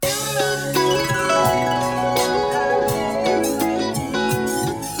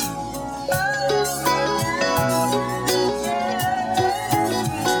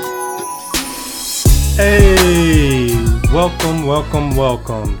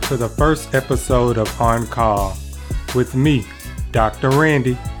Welcome to the first episode of On Call with me, Dr.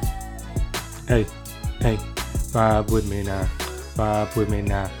 Randy. Hey, vibe with me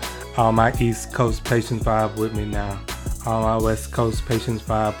now. All my East Coast patients vibe with me now. All my West Coast patients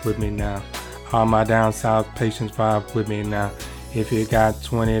vibe with me now. All my down South patients vibe with me now. If you got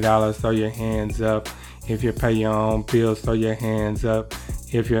 $20, throw your hands up. If you pay your own bills, throw your hands up.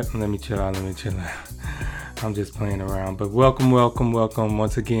 Let me chill out. I'm just playing around. But welcome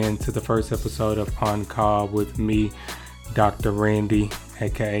once again to the first episode of On Call with me, Dr. Randy,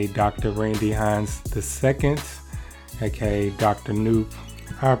 aka Dr. Randy Hines II, aka Dr. Noob.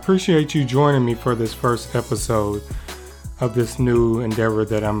 I appreciate you joining me for this first episode of this new endeavor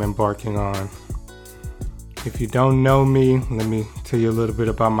that I'm embarking on. If you don't know me, let me tell you a little bit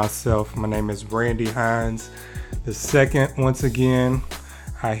about myself. My name is Randy Hines II. Once again,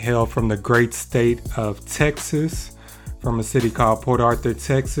 I hail from the great state of Texas, from a city called Port Arthur,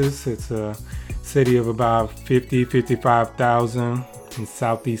 Texas. It's a city of about 55,000 in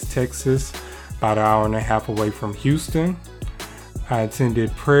southeast Texas, about an hour and a half away from Houston. I attended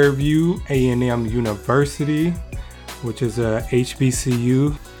Prairie View A&M University, which is a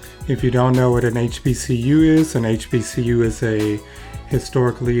HBCU. If you don't know what an HBCU is a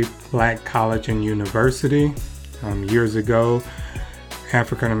historically black college and university. Years ago,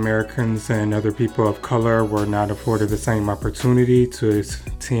 African Americans and other people of color were not afforded the same opportunity to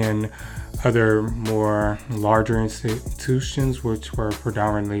attend other more larger institutions, which were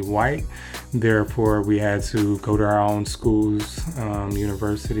predominantly white. Therefore, we had to go to our own schools,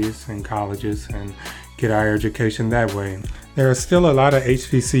 universities and colleges and get our education that way. There are still a lot of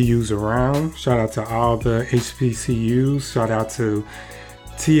HBCUs around. Shout out to all the HBCUs. Shout out to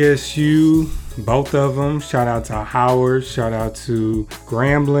TSU, both of them. Shout out to Howard. Shout out to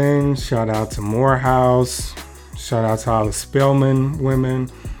Grambling. Shout out to Morehouse. Shout out to all the Spelman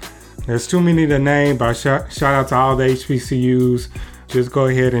women. There's too many to name, but shout out to all the HBCUs. Just go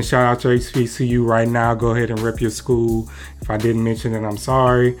ahead and shout out your HBCU right now. Go ahead and rep your school. If I didn't mention it, I'm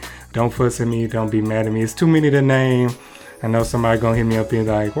sorry. Don't fuss at me. Don't be mad at me. It's too many to name. I know somebody gonna hit me up and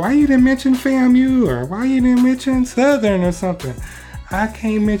be like, why you didn't mention FAMU? Or why you didn't mention Southern or something? I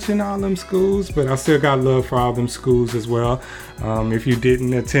can't mention all them schools, but I still got love for all them schools as well. If you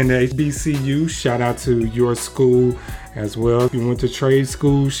didn't attend the HBCU, shout out to your school as well. If you went to trade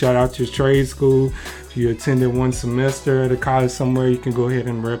school, shout out to your trade school. If you attended one semester at a college somewhere, you can go ahead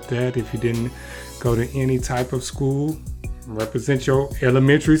and rep that. If you didn't go to any type of school, represent your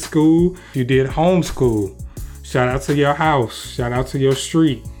elementary school. If you did homeschool, shout out to your house, shout out to your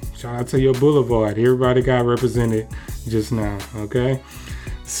street, shout out to your boulevard. Everybody got represented just now, okay?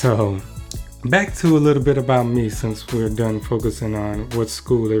 So back to a little bit about me, since we're done focusing on what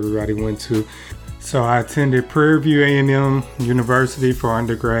school everybody went to. So I attended Prairie View A&M University for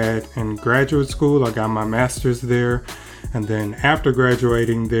undergrad and graduate school. I got my master's there. And then after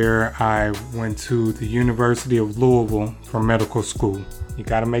graduating there, I went to the University of Louisville for medical school. You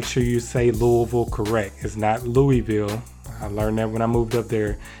got to make sure you say Louisville correct. It's not Louisville. I learned that when I moved up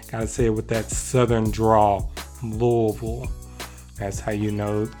there. Got to say it with that southern drawl, Louisville. That's how you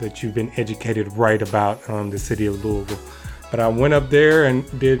know that you've been educated right about the city of Louisville. But I went up there and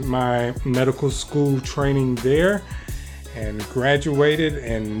did my medical school training there and graduated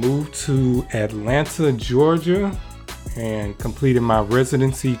and moved to Atlanta, Georgia, and completed my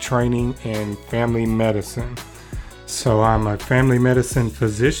residency training in family medicine. So I'm a family medicine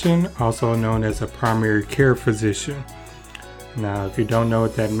physician, also known as a primary care physician. Now, if you don't know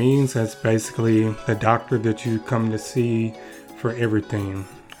what that means, that's basically the doctor that you come to see for everything.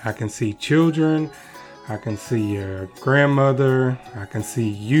 I can see children, I can see your grandmother, I can see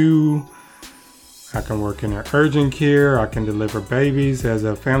you, I can work in urgent care, I can deliver babies. As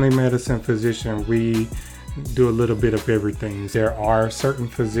a family medicine physician, we do a little bit of everything. There are certain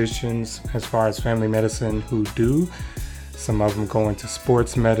physicians as far as family medicine who do. Some of them go into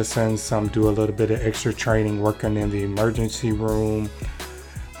sports medicine, some do a little bit of extra training working in the emergency room.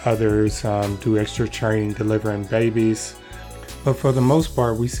 Others do extra training delivering babies. But for the most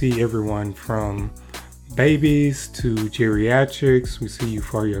part, we see everyone from babies to geriatrics. We see you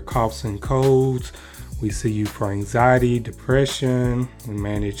for your coughs and colds. We see you for anxiety, depression. We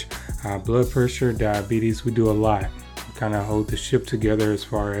manage high blood pressure, diabetes. We do a lot. We kind of hold the ship together as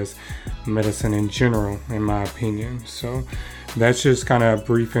far as medicine in general, in my opinion. So that's just kind of a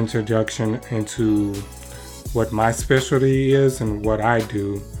brief introduction into what my specialty is and what I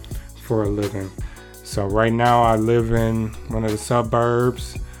do for a living. So right now I live in one of the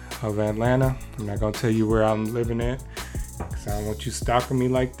suburbs of Atlanta. I'm not going to tell you where I'm living at I don't want you stalking me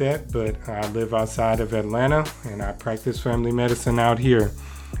like that, but I live outside of Atlanta and I practice family medicine out here.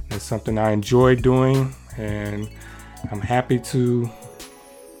 It's something I enjoy doing, and I'm happy to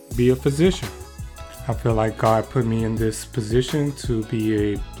be a physician. I feel like God put me in this position to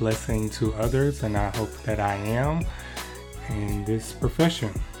be a blessing to others, and I hope that I am in this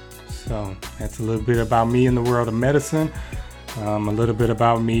profession. So that's a little bit about me in the world of medicine. A little bit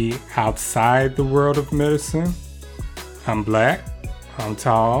about me outside the world of medicine. I'm black. I'm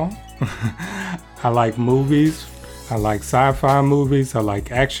tall. I like movies. I like sci-fi movies. I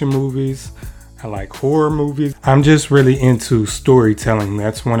like action movies. I like horror movies. I'm just really into storytelling.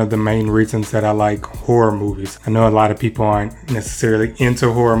 That's one of the main reasons that I like horror movies. I know a lot of people aren't necessarily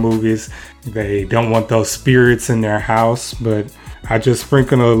into horror movies. They don't want those spirits in their house, but I just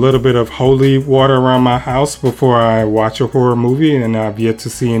sprinkle a little bit of holy water around my house before I watch a horror movie, and I've yet to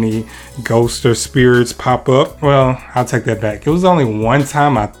see any ghosts or spirits pop up. Well, I'll take that back. It was only one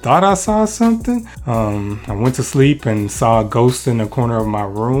time I thought I saw something. I went to sleep and saw a ghost in the corner of my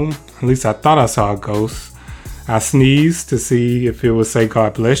room. At least I thought I saw a ghost. I sneezed to see if it would say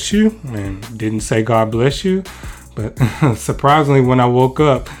God bless you, and didn't say God bless you. But surprisingly, when I woke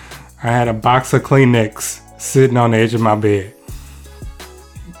up, I had a box of Kleenex sitting on the edge of my bed.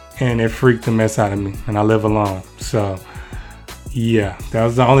 And it freaked the mess out of me, and I live alone. So yeah, that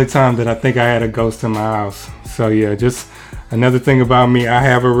was the only time that I think I had a ghost in my house. So yeah, just another thing about me, I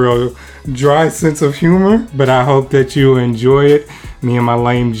have a real dry sense of humor, but I hope that you enjoy it, me and my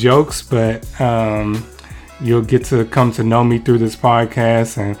lame jokes. But you'll get to come to know me through this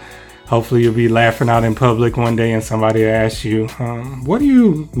podcast, and hopefully you'll be laughing out in public one day and somebody asks you, what are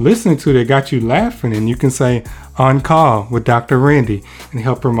you listening to that got you laughing? And you can say, On Call with Dr. Randy, and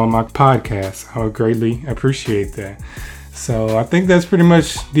help promote my podcast. I would greatly appreciate that. So I think that's pretty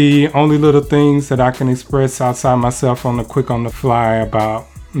much the only little things that I can express outside myself on the fly about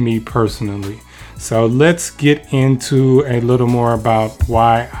me personally. So let's get into a little more about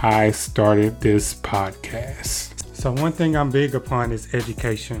why I started this podcast. So one thing I'm big upon is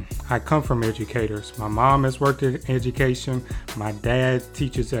education. I come from educators. My mom has worked in education. My dad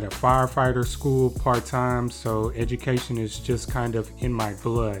teaches at a firefighter school part-time. So education is just kind of in my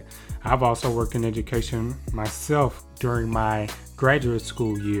blood. I've also worked in education myself during my graduate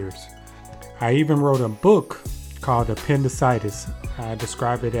school years. I even wrote a book called Appendicitis. I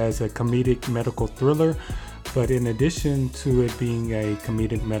describe it as a comedic medical thriller. But in addition to it being a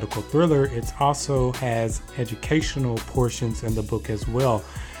comedic medical thriller, it also has educational portions in the book as well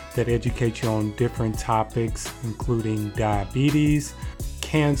that educate you on different topics, including diabetes,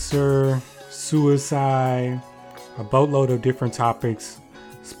 cancer, suicide, a boatload of different topics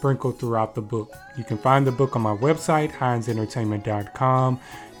sprinkled throughout the book. You can find the book on my website, hinesentertainment.com.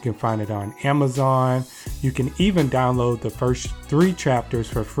 You can find it on Amazon. You can even download the first 3 chapters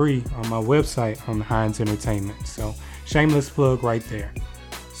for free on my website on Hines Entertainment. So shameless plug right there.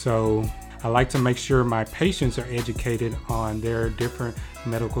 So I like to make sure my patients are educated on their different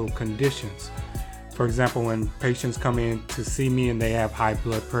medical conditions. For example, when patients come in to see me and they have high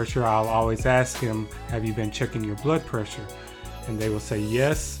blood pressure, I'll always ask them, have you been checking your blood pressure? And they will say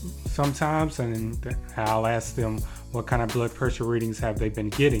yes sometimes, and I'll ask them what kind of blood pressure readings have they been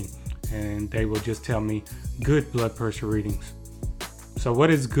getting, and they will just tell me good blood pressure readings. So what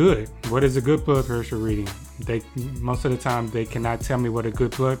is good? What is a good blood pressure reading? Most of the time they cannot tell me what a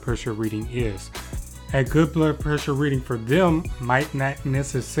good blood pressure reading is. A good blood pressure reading for them might not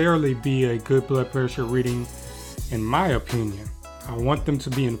necessarily be a good blood pressure reading in my opinion. I want them to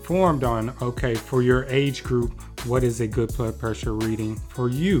be informed on, okay, for your age group, what is a good blood pressure reading for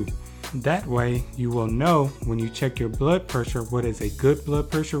you? That way you will know when you check your blood pressure what is a good blood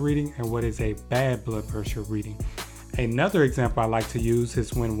pressure reading and what is a bad blood pressure reading. Another example I like to use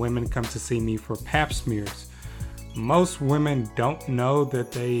is when women come to see me for pap smears. Most women don't know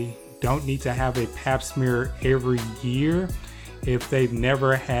that they don't need to have a pap smear every year if they've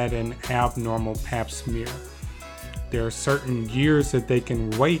never had an abnormal pap smear. There are certain years that they can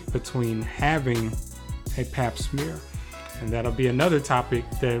wait between having a pap smear. And that'll be another topic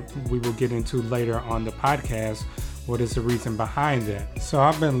that we will get into later on the podcast. What is the reason behind that? So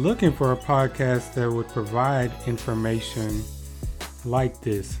I've been looking for a podcast that would provide information like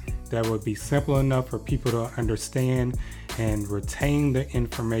this, that would be simple enough for people to understand and retain the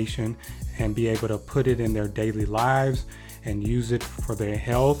information and be able to put it in their daily lives and use it for their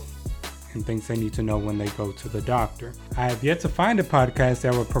health and things they need to know when they go to the doctor. I have yet to find a podcast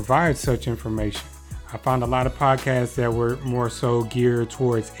that would provide such information. I found a lot of podcasts that were more so geared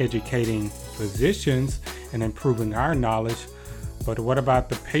towards educating physicians and improving our knowledge, But what about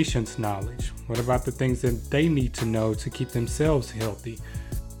the patient's knowledge? What about the things that they need to know to keep themselves healthy?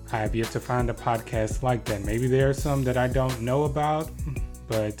 I have yet to find a podcast like that. Maybe there are some that I don't know about,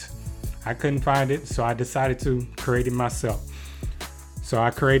 but I couldn't find it, so I decided to create it myself. So I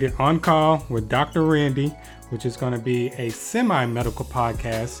created On Call with Dr. Randy, which is going to be a semi-medical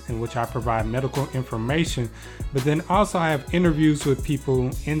podcast in which I provide medical information, but then also I have interviews with people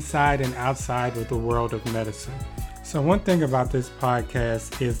inside and outside of the world of medicine. So one thing about this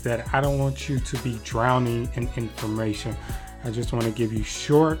podcast is that I don't want you to be drowning in information. I just want to give you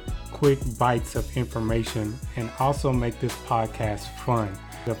short, quick bites of information and also make this podcast fun.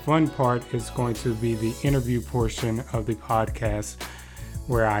 The fun part is going to be the interview portion of the podcast,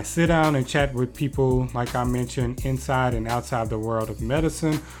 where I sit down and chat with people, like I mentioned, inside and outside the world of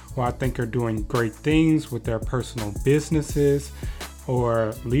medicine, who I think are doing great things with their personal businesses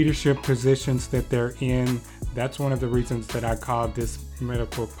or leadership positions that they're in. That's one of the reasons that I call this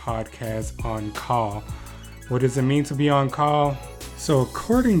medical podcast On Call. What does it mean to be on call? So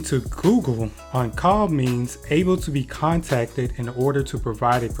according to Google, on call means able to be contacted in order to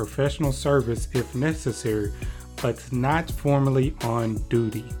provide a professional service if necessary, but not formally on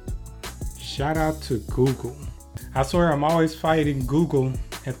duty. Shout out to Google. I swear I'm always fighting Google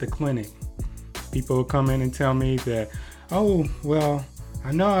at the clinic. People will come in and tell me that, oh, well,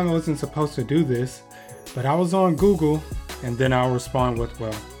 I know I wasn't supposed to do this, but I was on Google, and then I'll respond with,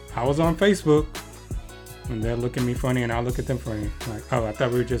 well, I was on Facebook, and they'll look at me funny and I'll look at them funny. Like, oh, I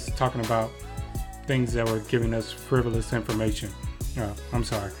thought we were just talking about things that were giving us frivolous information. Oh, I'm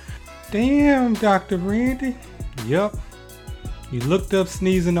sorry. Damn, Dr. Randy. Yep. You looked up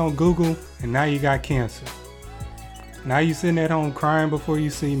sneezing on Google and now you got cancer. Now you sitting at home crying before you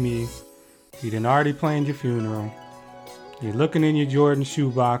see me. You done already planned your funeral. You're looking in your Jordan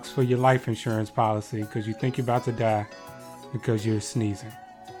shoebox for your life insurance policy because you think you're about to die because you're sneezing.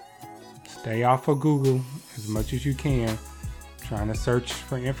 Stay off of Google as much as you can, trying to search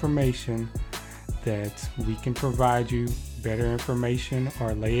for information that we can provide you better information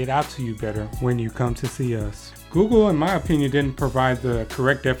or lay it out to you better when you come to see us. Google, in my opinion, didn't provide the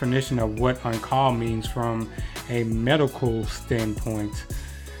correct definition of what on call means from a medical standpoint.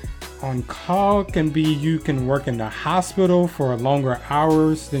 On call can be you can work in the hospital for longer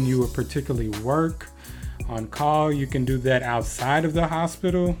hours than you would particularly work. On call, you can do that outside of the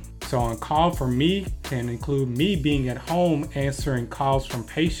hospital. So on call for me can include me being at home answering calls from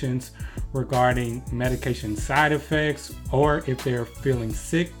patients regarding medication side effects, or if they're feeling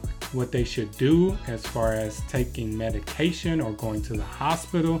sick, what they should do as far as taking medication or going to the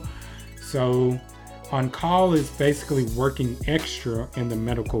hospital. So on call is basically working extra in the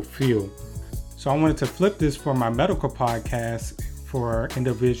medical field. So I wanted to flip this for my medical podcast for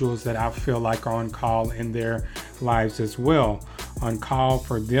individuals that I feel like are on call in their lives as well. On call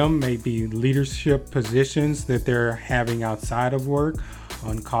for them may be leadership positions that they're having outside of work.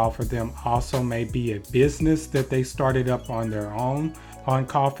 On call for them also may be a business that they started up on their own. On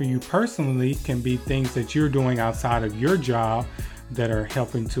call for you personally can be things that you're doing outside of your job that are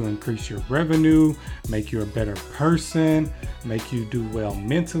helping to increase your revenue, make you a better person, make you do well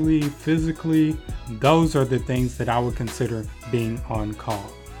mentally, physically. Those are the things that I would consider being on call.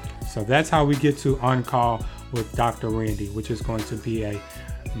 So that's how we get to On Call with Dr. Randy, which is going to be a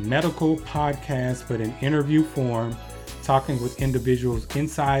medical podcast, but in interview form, talking with individuals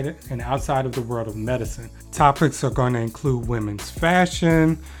inside and outside of the world of medicine. Topics are going to include women's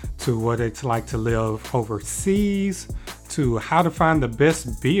fashion, to what it's like to live overseas, to how to find the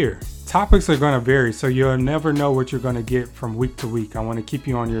best beer. Topics are going to vary, so you'll never know what you're going to get from week to week. I want to keep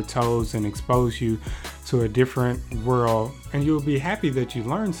you on your toes and expose you to a different world, and you'll be happy that you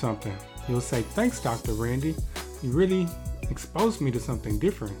learned something. You'll say, thanks, Dr. Randy. You really exposed me to something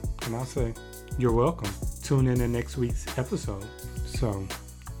different. And I'll say, you're welcome. Tune in to next week's episode. So,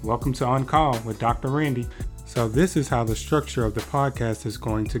 welcome to On Call with Dr. Randy. So this is how the structure of the podcast is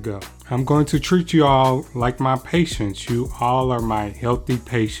going to go. I'm going to treat you all like my patients. You all are my healthy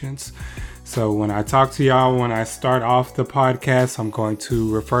patients. So when I talk to y'all, when I start off the podcast, I'm going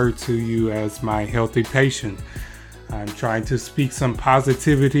to refer to you as my healthy patient. I'm trying to speak some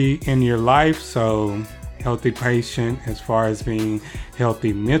positivity in your life. So healthy patient as far as being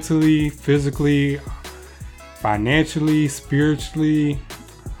healthy mentally, physically, financially, spiritually,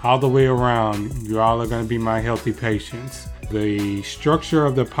 all the way around. You all are going to be my healthy patients. The structure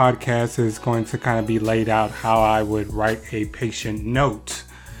of the podcast is going to kind of be laid out how I would write a patient note.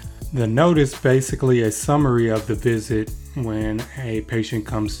 The note is basically a summary of the visit when a patient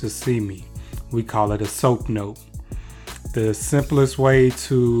comes to see me. We call it a SOAP note. The simplest way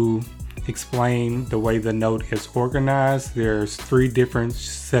to explain the way the note is organized. There's 3 different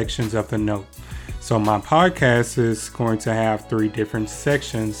sections of the note. So my podcast is going to have 3 different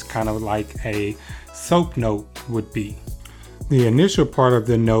sections, kind of like a soap note would be. The initial part of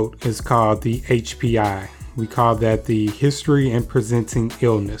the note is called the HPI. We call that the history and presenting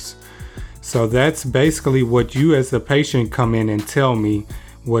illness. So that's basically what you as a patient come in and tell me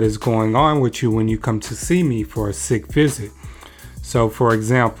what is going on with you when you come to see me for a sick visit. So for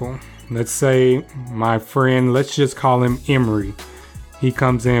example, let's say my friend, let's just call him Emery. He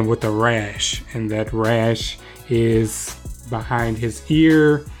comes in with a rash, and that rash is behind his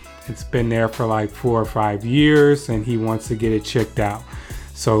ear. It's been there for like 4 or 5 years, and he wants to get it checked out.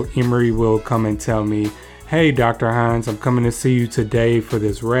 So Emery will come and tell me, "Hey, Dr. Hines, I'm coming to see you today for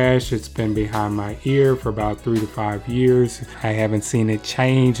this rash. It's been behind my ear for about 3 to 5 years. I haven't seen it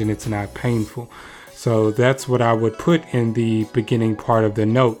change, and it's not painful." So that's what I would put in the beginning part of the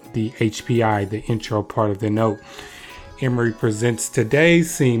note, the HPI, the intro part of the note. Emery presents today,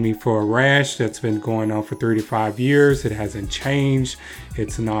 seeing me for a rash that's been going on for 3 to 5 years. It hasn't changed.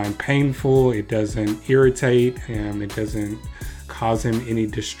 It's non-painful. It doesn't irritate. It doesn't cause him any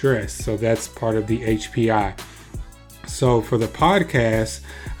distress. So that's part of the HPI. So for the podcast,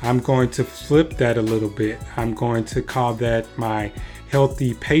 I'm going to flip that a little bit. I'm going to call that my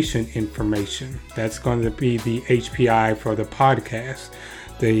healthy patient information. That's going to be the HPI for the podcast.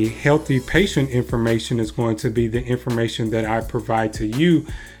 The healthy patient information is going to be the information that I provide to you,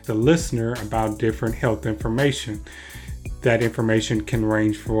 the listener, about different health information. That information can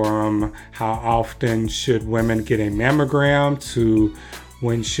range from how often should women get a mammogram to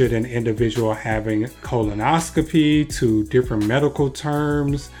when should an individual having colonoscopy, to different medical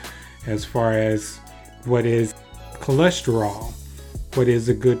terms as far as what is cholesterol, what is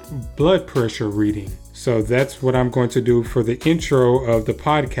a good blood pressure reading. So that's what I'm going to do for the intro of the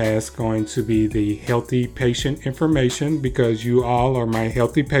podcast, going to be the healthy patient information, because you all are my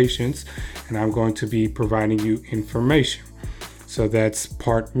healthy patients and I'm going to be providing you information. So that's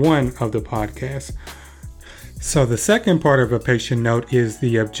part 1 of the podcast. So the second part of a patient note is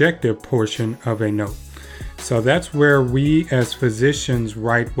the objective portion of a note. So that's where we as physicians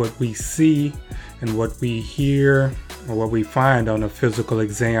write what we see and what we hear or what we find on a physical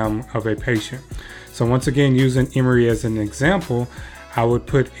exam of a patient. So once again, using Emery as an example, I would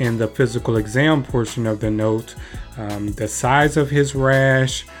put in the physical exam portion of the note the size of his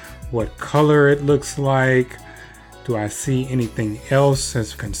rash, what color it looks like, do I see anything else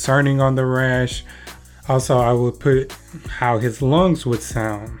as concerning on the rash. Also, I would put how his lungs would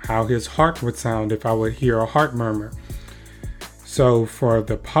sound, how his heart would sound if I would hear a heart murmur. So for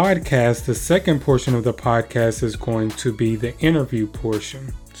the podcast, the second portion of the podcast is going to be the interview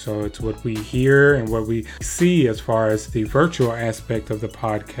portion. So it's what we hear and what we see as far as the virtual aspect of the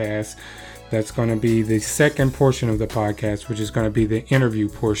podcast. That's going to be the second portion of the podcast, which is going to be the interview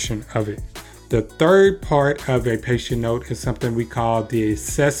portion of it. The third part of a patient note is something we call the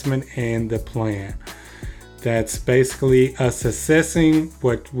assessment and the plan. That's basically us assessing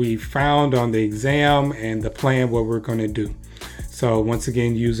what we found on the exam and the plan, what we're going to do. So once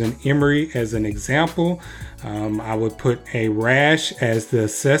again, using Emery as an example, I would put a rash as the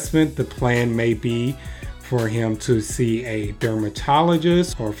assessment. The plan may be for him to see a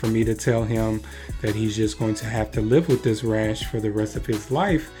dermatologist, or for me to tell him that he's just going to have to live with this rash for the rest of his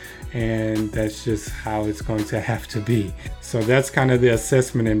life. And that's just how it's going to have to be. So that's kind of the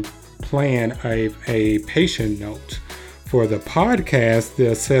assessment and plan of a patient note. For the podcast,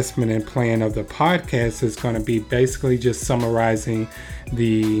 the assessment and plan of the podcast is going to be basically just summarizing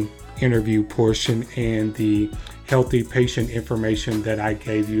the interview portion and the healthy patient information that I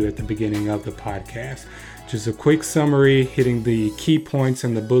gave you at the beginning of the podcast. Just a quick summary, hitting the key points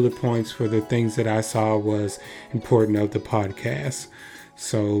and the bullet points for the things that I saw was important of the podcast.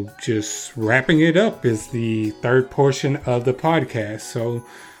 So just wrapping it up is the third portion of the podcast. So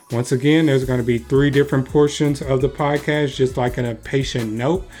once again, there's going to be 3 different portions of the podcast, just like in a patient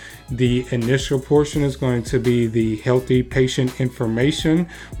note. The initial portion is going to be the healthy patient information,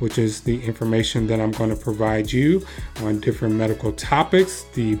 which is the information that I'm going to provide you on different medical topics.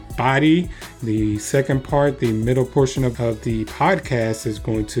 The body, the second part, the middle portion of the podcast is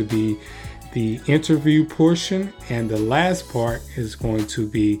going to be the interview portion, and the last part is going to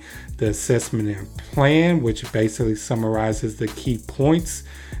be the assessment and plan, which basically summarizes the key points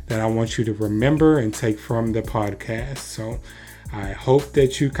that I want you to remember and take from the podcast. So I hope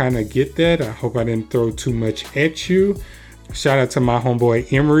that you kind of get that. I hope I didn't throw too much at you. Shout out to my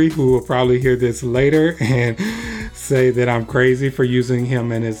homeboy Emery, who will probably hear this later and say that I'm crazy for using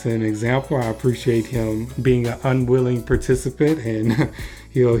him as an example. I appreciate him being an unwilling participant and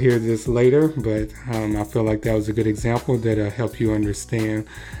he'll hear this later, but I feel like that was a good example that'll help you understand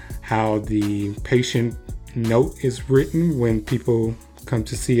how the patient note is written when people come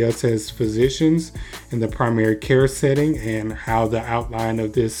to see us as physicians in the primary care setting, and how the outline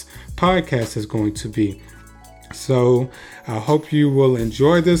of this podcast is going to be. So I hope you will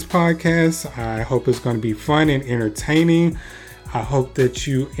enjoy this podcast. I hope it's going to be fun and entertaining. I hope that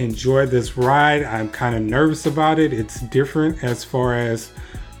you enjoy this ride. I'm kind of nervous about it. It's different as far as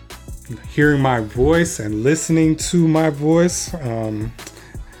hearing my voice and listening to my voice.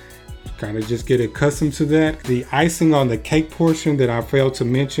 Kind of just get accustomed to that. The icing on the cake portion that I failed to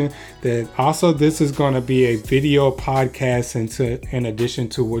mention, that also this is going to be a video podcast in addition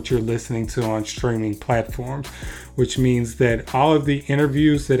to what you're listening to on streaming platforms, which means that all of the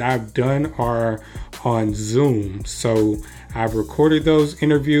interviews that I've done are on Zoom. So I've recorded those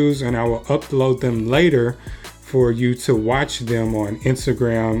interviews and I will upload them later for you to watch them on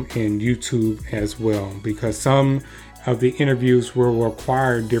Instagram and YouTube as well, because some of the interviews will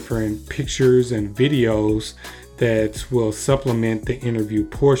require different pictures and videos that will supplement the interview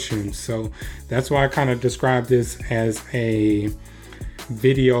portion. So that's why I kind of describe this as a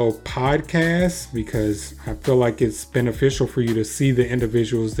video podcast, because I feel like it's beneficial for you to see the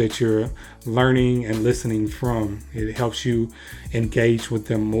individuals that you're learning and listening from. It helps you engage with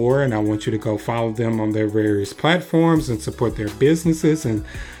them more, and I want you to go follow them on their various platforms and support their businesses. And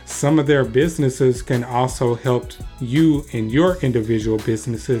some of their businesses can also help you in your individual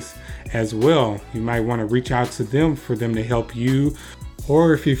businesses as well. You might want to reach out to them for them to help you.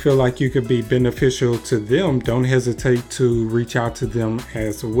 Or if you feel like you could be beneficial to them, don't hesitate to reach out to them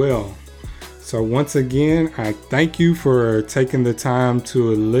as well. So once again, I thank you for taking the time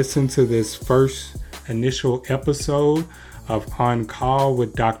to listen to this first initial episode of On Call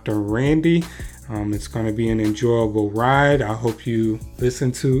with Dr. Randy. It's going to be an enjoyable ride. I hope you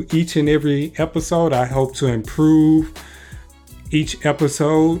listen to each and every episode. I hope to improve each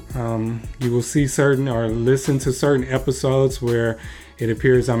episode. You will see certain or listen to certain episodes where it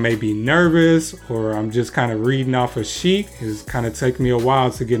appears I may be nervous or I'm just kind of reading off a sheet. It's kind of taken me a while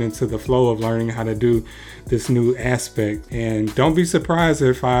to get into the flow of learning how to do this new aspect. And don't be surprised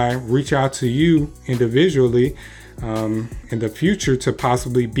if I reach out to you individually in the future to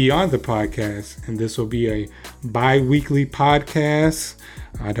possibly be on the podcast. And this will be a bi-weekly podcast.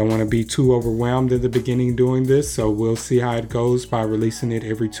 I don't want to be too overwhelmed in the beginning doing this, so we'll see how it goes by releasing it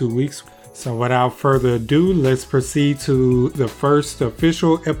every 2 weeks. So without further ado, let's proceed to the first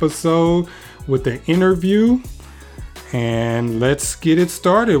official episode with the interview. And let's get it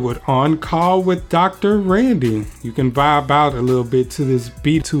started with On Call with Dr. Randy. You can vibe out a little bit to this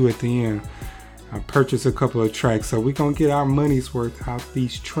beat too at the end. I purchased a couple of tracks, so we're going to get our money's worth out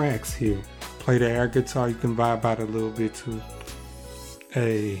these tracks here. Play the air guitar, you can vibe out a little bit too.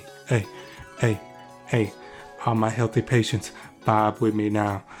 Hey, hey, hey, hey, all my healthy patients, vibe with me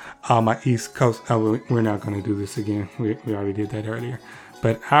now. All my East Coast, we're not going to do this again. We already did that earlier.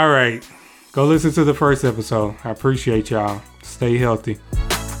 But all right, go listen to the first episode. I appreciate y'all. Stay healthy.